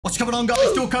What's going on,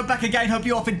 guys? Dawko back again. Hope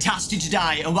you're all fantastic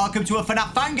today, and welcome to a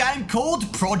Fnaf fan game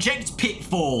called Project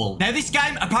Pitfall. Now, this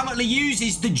game apparently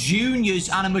uses the Juniors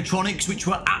animatronics, which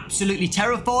were absolutely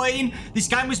terrifying. This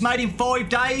game was made in 5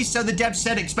 days, so the devs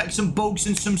said expect some bugs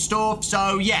and some stuff.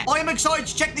 So, yeah, I am excited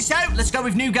to check this out. Let's go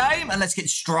with new game, and let's get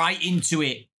straight into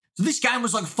it. So, this game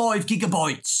was like 5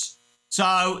 gigabytes.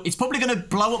 So, it's probably going to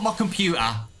blow up my computer.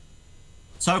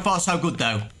 So far, so good,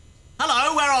 though.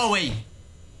 Hello, where are we?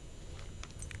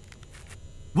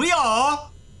 We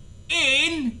are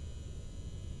in...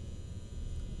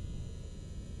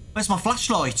 Where's my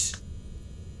flashlight?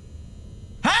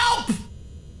 Help!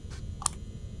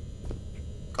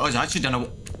 Guys, I actually don't know...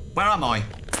 Where am I?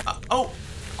 Oh.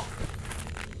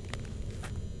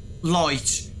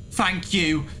 Light. Thank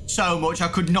you so much. I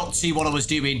could not see what I was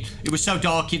doing. It was so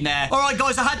dark in there. Alright,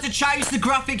 guys, I had to change the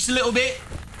graphics a little bit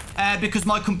because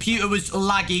my computer was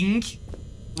lagging,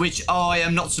 which I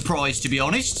am not surprised, to be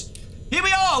honest. Here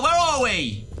we are. Where are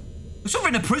we? Looks like we're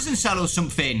in a prison cell or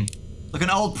something. Like an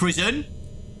old prison.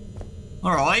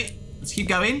 All right. Let's keep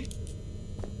going.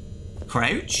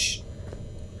 Crouch.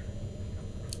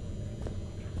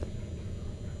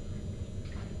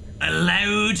 A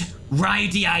loud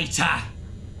radiator.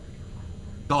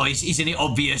 Guys, isn't it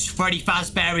obvious? Freddy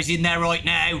Fazbear is in there right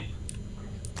now.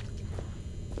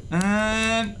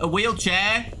 A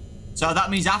wheelchair. So that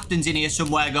means Afton's in here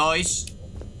somewhere, guys.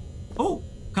 Oh.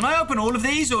 Can I open all of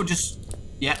these or just...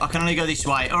 Yeah, I can only go this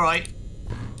way. All right.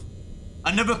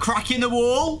 Another crack in the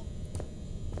wall.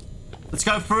 Let's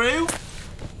go through.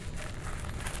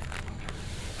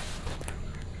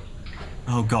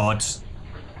 Oh, God.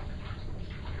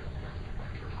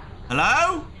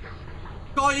 Hello?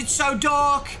 God, it's so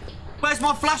dark. Where's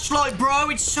my flashlight, bro?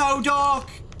 It's so dark.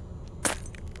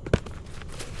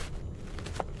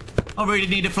 I really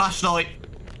need a flashlight.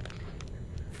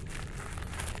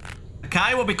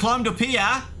 Okay, well, we climbed up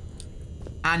here.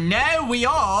 And now we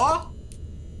are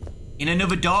in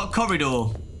another dark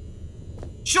corridor.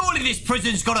 Surely this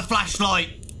prison's got a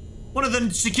flashlight. One of the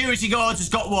security guards has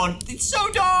got one. It's so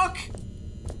dark.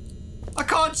 I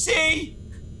can't see.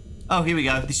 Oh, here we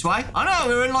go. This way. I know,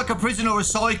 we're in like a prison or a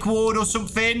psych ward or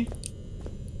something.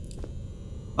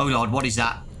 Oh, God, what is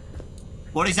that?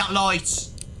 What is that light?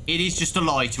 It is just a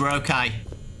light. We're okay.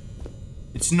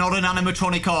 It's not an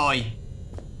animatronic eye.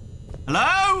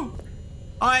 Hello?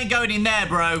 I ain't going in there,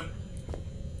 bro.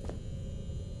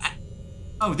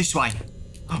 Oh, this way.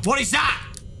 What is that?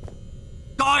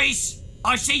 Guys,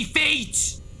 I see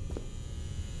feet.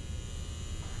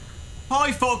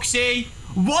 Hi, Foxy.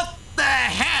 What the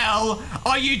hell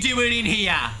are you doing in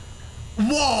here?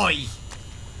 Why?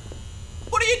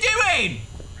 What are you doing?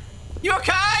 You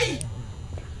okay?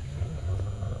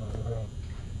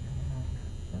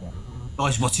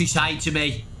 Guys, what's he saying to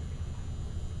me?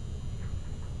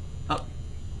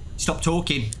 Stop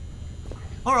talking.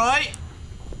 All right.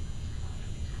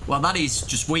 Well, that is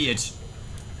just weird.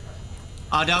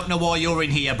 I don't know why you're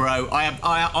in here, bro.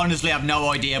 I honestly have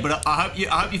no idea, but I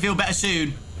hope you feel better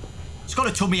soon. It's got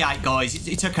a tummy ache, guys.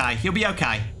 It's okay. You'll be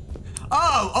okay.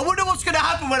 Oh, I wonder what's going to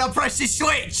happen when I press this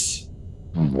switch.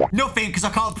 Nothing, because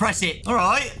I can't press it. All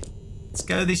right. Let's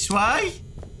go this way.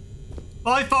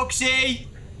 Bye, Foxy.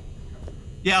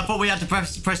 Yeah, I thought we had to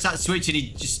press that switch and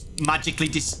he just magically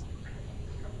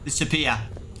disappear.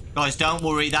 Guys, don't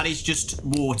worry. That is just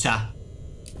water.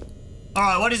 All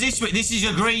right, what is this switch? This is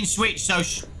a green switch, so...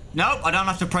 Nope, I don't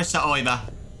have to press that either.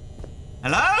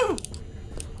 Hello?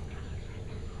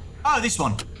 Oh, this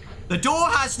one. The door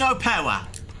has no power.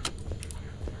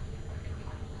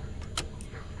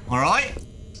 All right.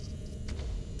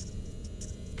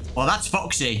 Well, that's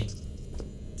Foxy.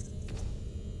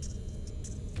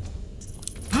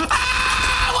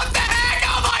 Ah! What the heck?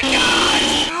 Oh, my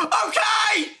God!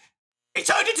 Okay! He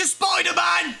turned into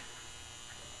Spider-Man!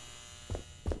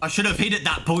 I should have hid at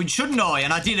that point, shouldn't I?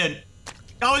 And I didn't.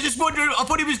 I was just wondering, I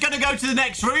thought he was going to go to the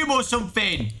next room or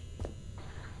something.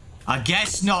 I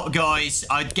guess not, guys.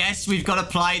 I guess we've got to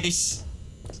play this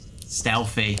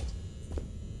stealthy.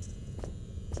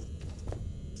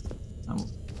 Oh,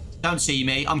 don't see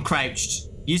me. I'm crouched.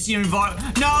 Use your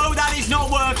environment. No, that is not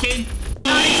working.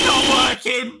 That is not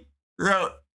working.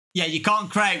 Yeah, you can't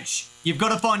crouch. You've got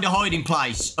to find a hiding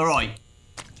place. All right.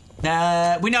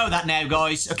 We know that now,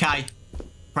 guys. Okay.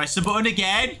 Press the button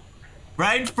again.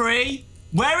 Round 3.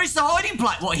 Where is the hiding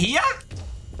place? What, here?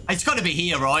 It's got to be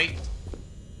here, right?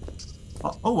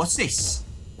 Oh, what's this?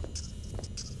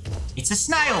 It's a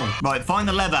snail. Right, find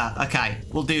the lever. Okay,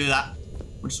 we'll do that.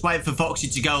 We'll just wait for Foxy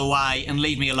to go away and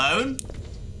leave me alone.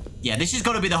 Yeah, this has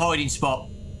got to be the hiding spot.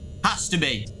 Has to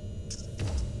be.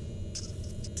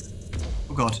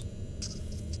 Oh, God.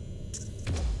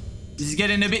 This is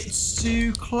getting a bit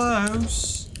too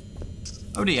close.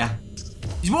 Oh dear.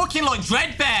 He's walking like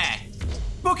Dreadbear.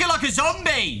 Walking like a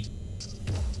zombie.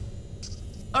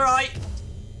 All right.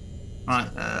 All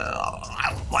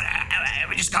right.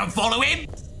 We just go and follow him.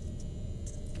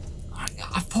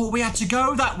 I thought we had to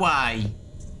go that way.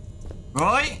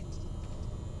 Right?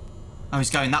 Oh, he's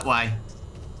going that way.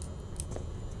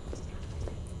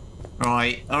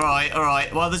 Right. All right. All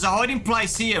right. Well, there's a hiding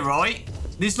place here, right?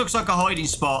 This looks like a hiding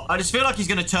spot. I just feel like he's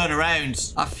going to turn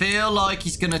around. I feel like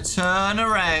he's going to turn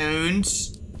around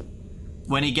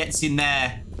when he gets in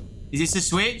there. Is this a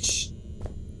switch?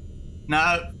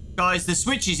 No. Guys, the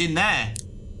switch is in there.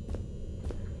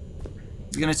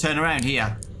 He's going to turn around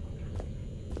here.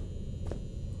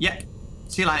 Yep.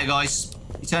 See you later, guys.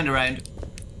 He turned around.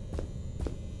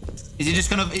 Is he just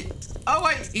going to... Oh,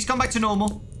 wait. He's come back to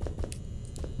normal.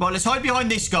 Right, let's hide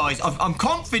behind this, guys. I'm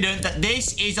confident that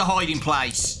this is a hiding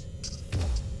place.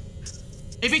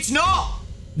 If it's not,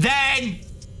 then...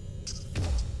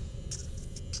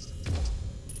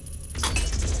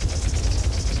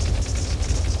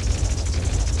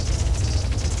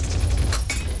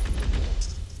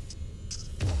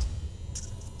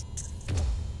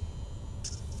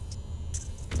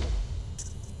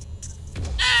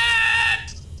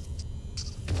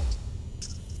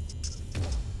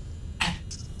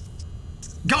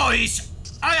 Guys,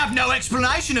 I have no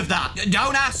explanation of that.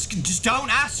 Don't ask. Just don't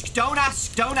ask. Don't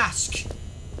ask. Don't ask.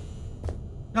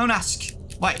 Don't ask.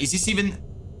 Wait, is this even...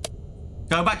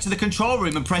 Go back to the control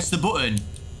room and press the button.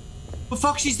 Well,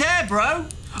 Foxy's there, bro.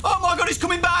 Oh my god, he's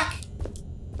coming back.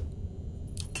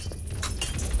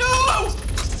 No!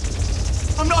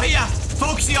 I'm not here.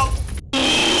 Foxy, I'm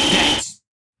dead.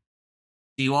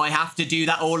 Do I have to do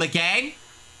that all again?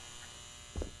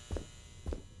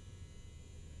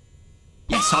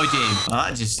 Yes, I do.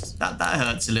 Well, that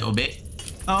hurts a little bit.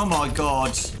 Oh my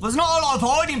god. There's not a lot of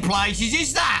hiding places,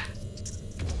 is that?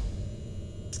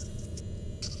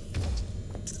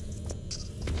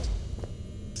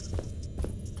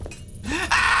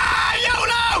 Ah,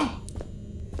 YOLO!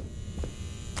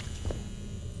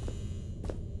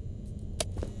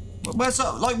 Where's the,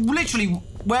 like, literally,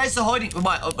 where's the hiding?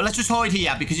 Right, let's just hide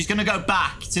here because he's going to go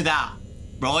back to that,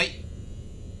 right?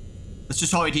 Let's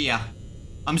just hide here.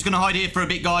 I'm just going to hide here for a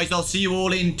bit, guys. I'll see you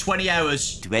all in 20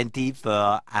 hours.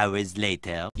 24 hours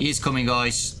later. He is coming,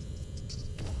 guys.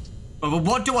 But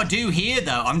what do I do here,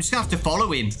 though? I'm just going to have to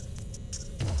follow him.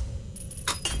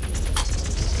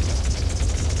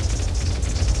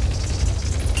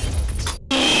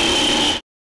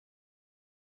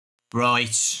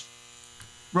 Right.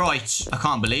 Right. I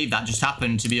can't believe that just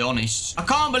happened, to be honest. I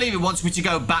can't believe it wants me to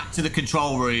go back to the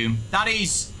control room. That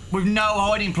is with no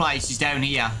hiding places down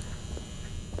here.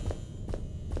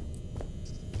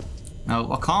 No,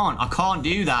 I can't. I can't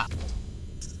do that.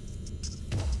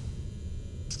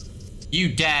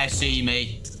 You dare see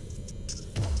me.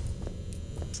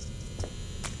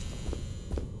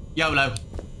 YOLO.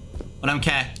 I don't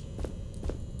care.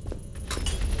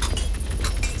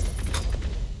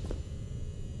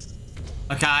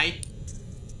 Okay.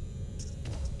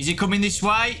 Is he coming this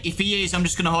way? If he is, I'm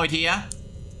just going to hide here.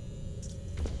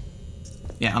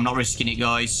 Yeah, I'm not risking it,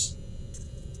 guys.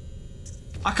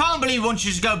 I can't believe once you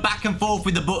just go back and forth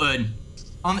with the button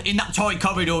in that tight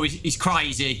corridor is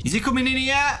crazy. Is he coming in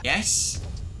here? Yes.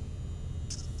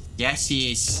 Yes,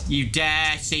 he is. You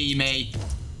dare see me.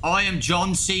 I am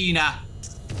John Cena.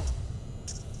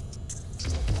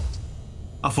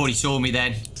 I thought he saw me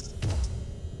then.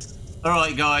 All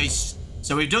right, guys.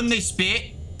 So we've done this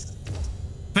bit.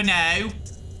 For now,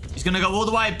 he's going to go all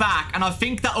the way back. And I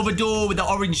think that other door with the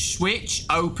orange switch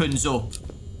opens up.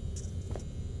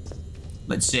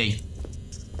 Let's see.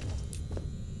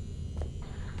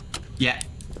 Yeah.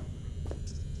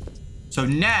 So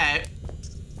now...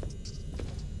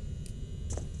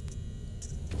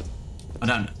 I don't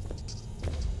know.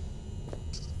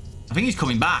 I think he's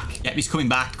coming back. Yep, he's coming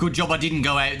back. Good job I didn't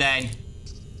go out then.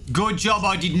 Good job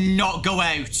I did not go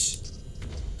out. So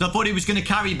I thought he was going to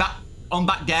carry back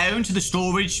down to the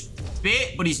storage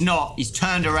bit, but he's not. He's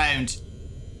turned around.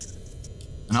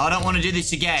 And I don't want to do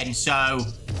this again, so...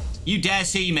 You dare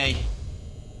see me.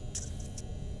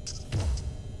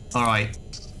 Alright.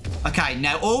 Okay,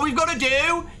 now all we've got to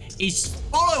do is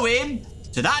follow him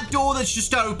to that door that's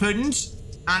just opened,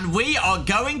 and we are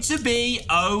going to be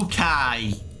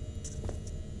okay.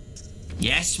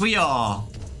 Yes, we are.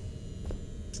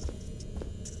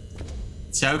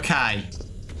 It's okay.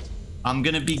 I'm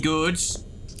going to be good.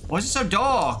 Why is it so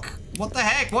dark? What the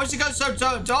heck? Why does it go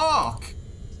so dark?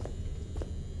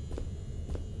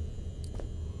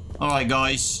 Alright,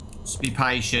 guys. Just be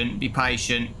patient. Be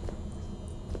patient.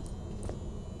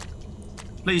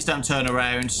 Please don't turn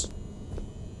around.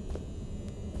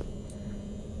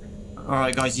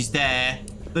 Alright, guys, he's there.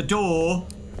 The door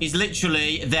is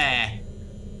literally there.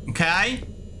 Okay?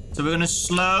 So we're going to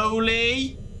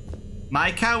slowly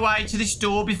make our way to this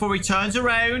door before he turns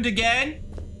around again.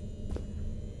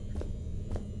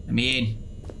 Let me in.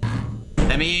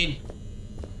 Let me in.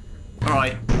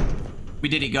 Alright. We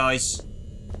did it, guys.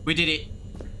 We did it.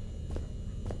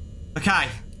 Okay.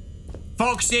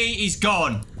 Foxy is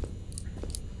gone.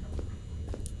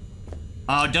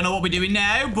 I don't know what we're doing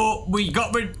now, but we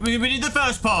did the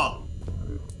first part.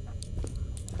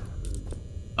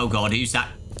 Oh God, who's that?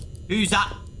 Who's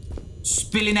that?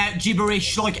 Spilling out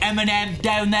gibberish like Eminem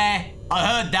down there. I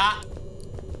heard that.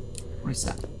 What is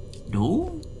that?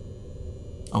 Door?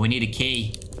 Oh, we need a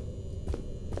key.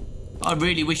 I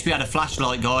really wish we had a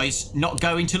flashlight, guys. Not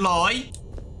going to lie.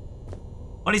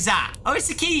 What is that? Oh, it's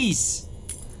the keys.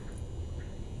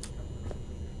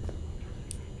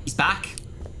 He's back.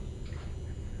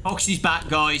 Foxy's back,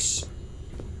 guys.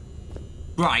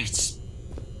 Right.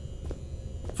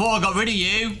 Before I got rid of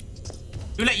you,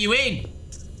 who let you in?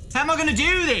 How am I going to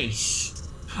do this?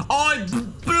 I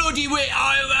pray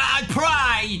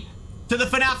to the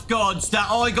Fnaf gods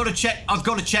that I've got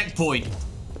a checkpoint.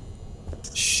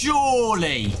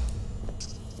 Surely.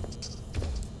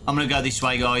 I'm going to go this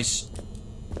way, guys.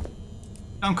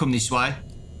 Don't come this way.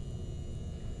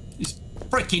 This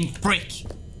freaking prick.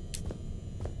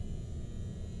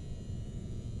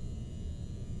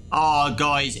 Oh,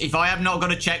 guys, if I have not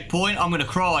got a checkpoint, I'm going to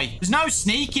cry. There's no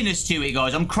sneakiness to it,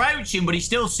 guys. I'm crouching, but he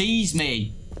still sees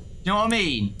me. You know what I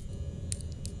mean?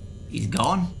 He's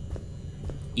gone.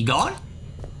 He gone?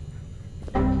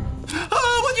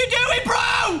 Oh, what are you doing,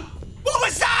 bro? What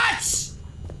was that?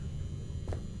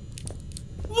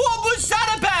 What was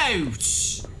that about?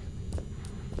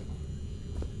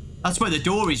 That's where the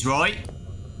door is, right?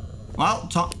 Well,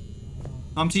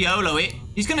 time to YOLO it.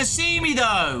 He's going to see me,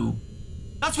 though.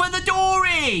 That's where the door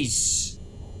is.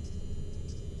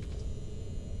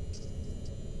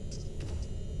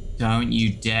 Don't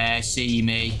you dare see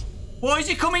me. Why is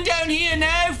he coming down here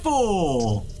now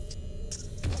for?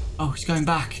 Oh, he's going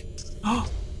back. Oh,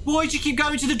 why do you keep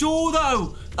going to the door,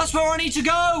 though? That's where I need to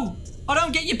go. I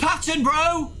don't get your pattern,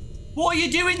 bro. Why are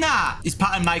you doing that? This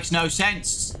pattern makes no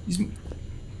sense.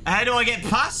 How do I get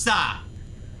past that?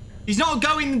 He's not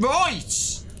going right.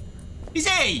 Is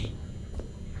he?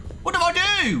 What do I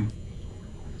do?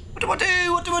 What do I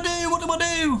do? What do I do? What do I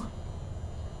do?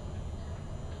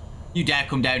 You dare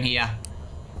come down here.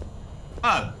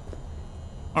 Oh.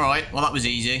 Alright, well that was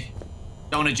easy.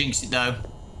 Don't want to jinx it though.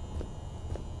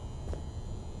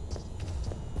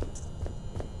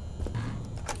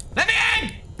 Let me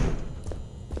in!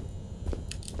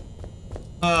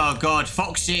 Oh God,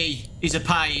 Foxy is a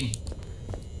pain.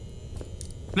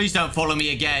 Please don't follow me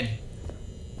again.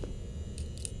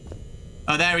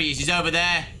 Oh, there he is. He's over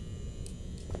there.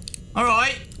 All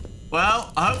right.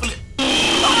 Well, hopefully...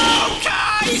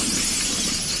 Okay!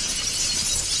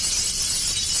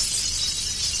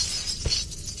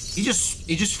 He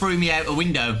just threw me out a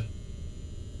window.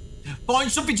 Find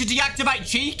something to deactivate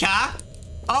Chica?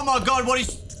 Oh, my God. What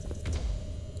is...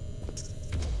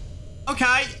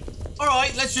 Okay. All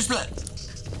right. Let's just...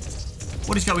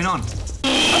 What is going on?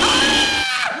 Ah!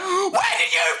 Where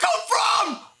did you come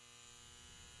from?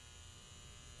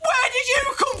 Where did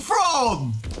you come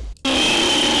from?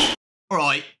 All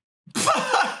right.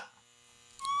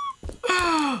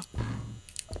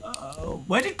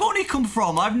 Where did Bonnie come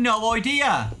from? I have no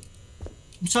idea.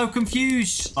 I'm so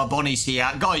confused. Oh, Bonnie's here.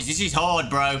 Guys, this is hard,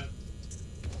 bro.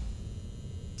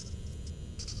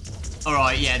 All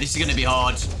right, yeah, this is going to be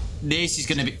hard. This is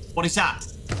going to be... What is that?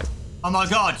 Oh, my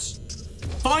God.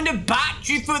 Find a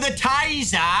battery for the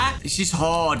taser. This is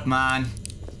hard, man.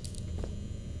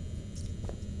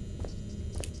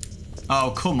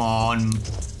 Oh, come on.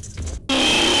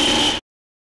 I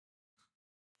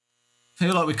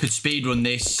feel like we could speedrun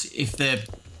this if the...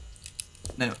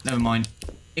 No, never mind.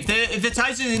 If the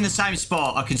taser's in the same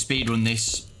spot, I can speedrun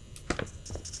this.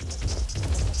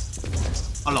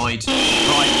 I lied.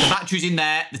 Right, the battery's in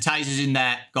there. The taser's in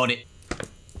there. Got it.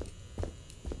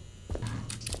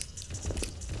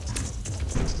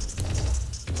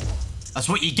 That's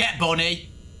what you get, Bonnie.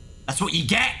 That's what you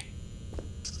get.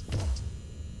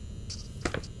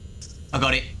 I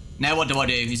got it. Now what do I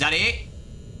do? Is that it?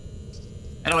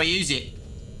 How do I use it?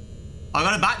 I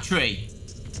got a battery.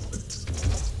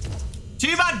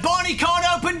 Too bad Bonnie can't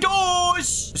open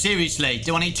doors. Seriously,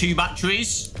 do I need 2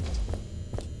 batteries?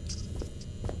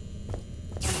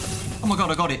 Oh my God,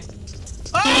 I got it.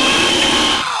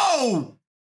 Oh, no!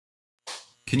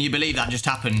 Can you believe that just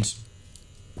happened?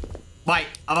 Wait,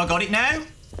 have I got it now?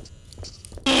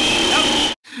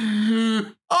 No.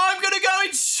 I'm gonna go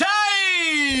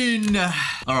insane!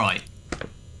 Alright.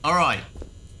 Alright.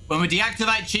 When we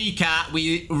deactivate Chica,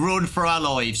 we run for our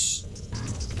lives.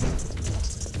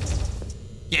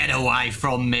 Get away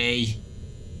from me.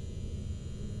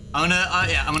 I'm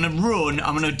gonna run.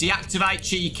 I'm gonna deactivate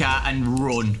Chica and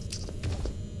run.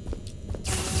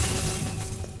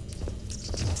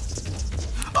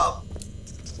 Oh.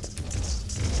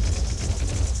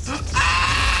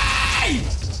 Hey!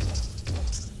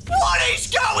 What is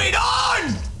going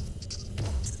on?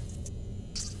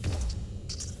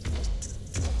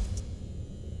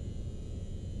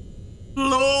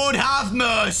 Lord have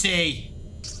mercy.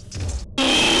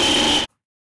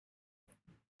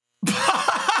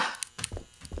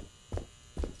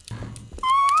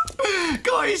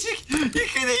 Guys, you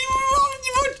can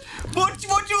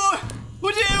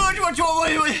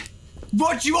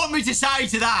what do you want me to say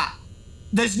to that?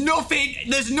 There's nothing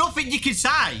you can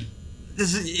say.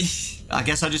 I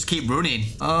guess I'll just keep running.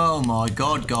 Oh my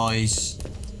god, guys.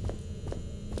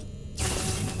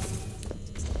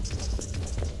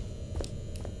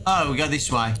 Oh, we go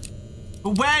this way.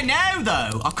 But where now,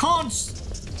 though? I can't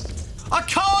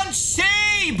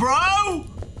see, bro!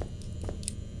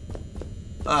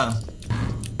 Oh.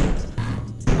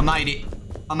 I made it.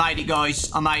 I made it, guys.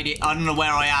 I made it. I don't know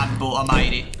where I am, but I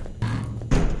made it.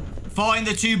 Find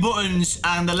the 2 buttons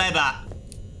and the lever.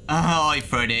 Hi,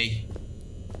 Freddy.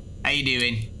 How you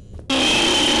doing?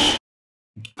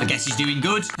 I guess he's doing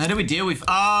good. How do we deal with...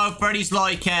 Oh, Freddy's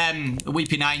like a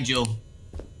weeping angel.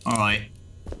 All right.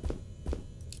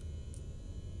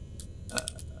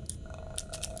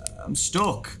 I'm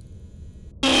stuck.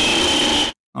 All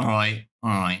right. All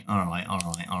right. All right. All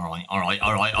right. All right. All right.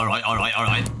 All right. All right. All right. All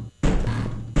right.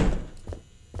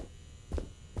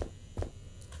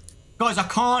 Guys, I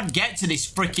can't get to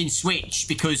this freaking switch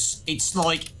because it's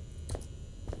like...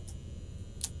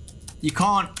 You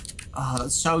can't... Oh,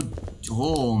 that's so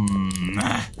dumb.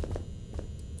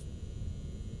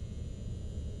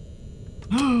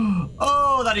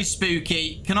 Oh, that is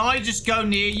spooky. Can I just go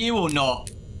near you or not?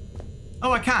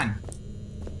 Oh, I can.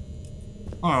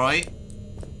 All right.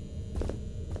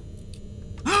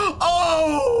 Oh!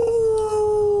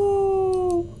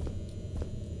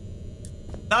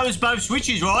 That was both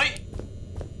switches, right?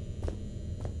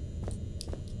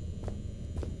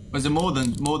 Was there more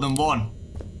than one?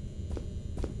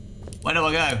 Where do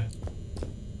I go?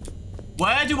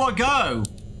 Where do I go?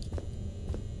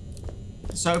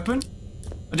 It's open.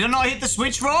 Did I not hit the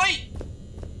switch right?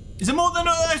 Is there more than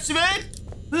a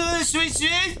switch?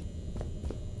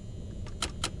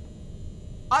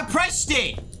 I pressed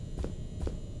it.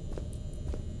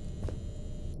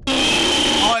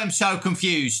 I am so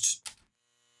confused.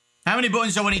 How many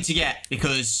buttons do I need to get?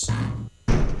 Because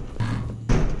 2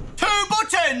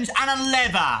 buttons and a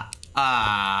lever.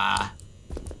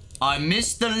 I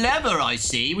missed the lever, I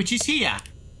see, which is here.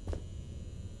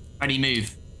 Freddy,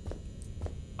 move.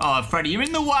 Oh, Freddy, you're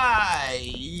in the way.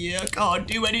 I can't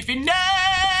do anything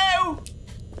now.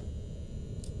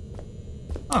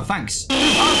 Oh, thanks.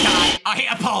 Okay, I hit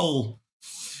a pole.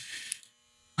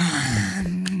 I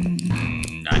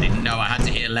didn't know I had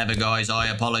to hit a lever, guys. I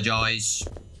apologise.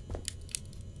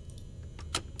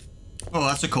 Oh,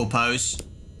 that's a cool pose.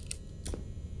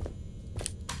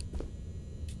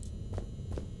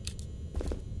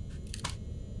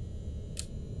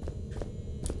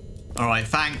 All right,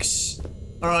 thanks.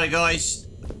 All right, guys.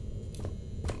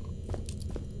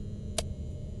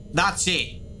 That's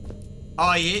it.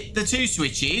 I hit the 2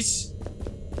 switches.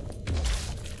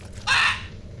 Ah!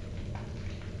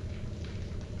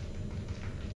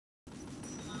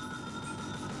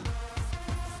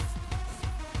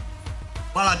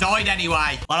 Well, I died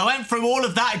anyway. Well, I went through all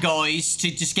of that, guys,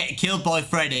 to just get killed by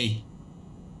Freddy.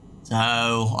 So,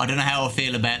 I don't know how I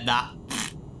feel about that.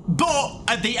 But,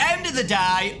 at the end of the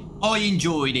day, I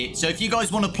enjoyed it. So, if you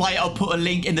guys want to play it, I'll put a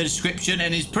link in the description.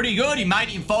 And it's pretty good. He made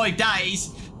it in 5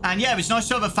 days. And yeah, it was nice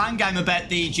to have a fan game about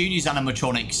the Juniors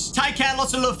animatronics. Take care,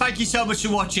 lots of love. Thank you so much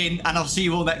for watching. And I'll see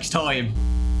you all next time.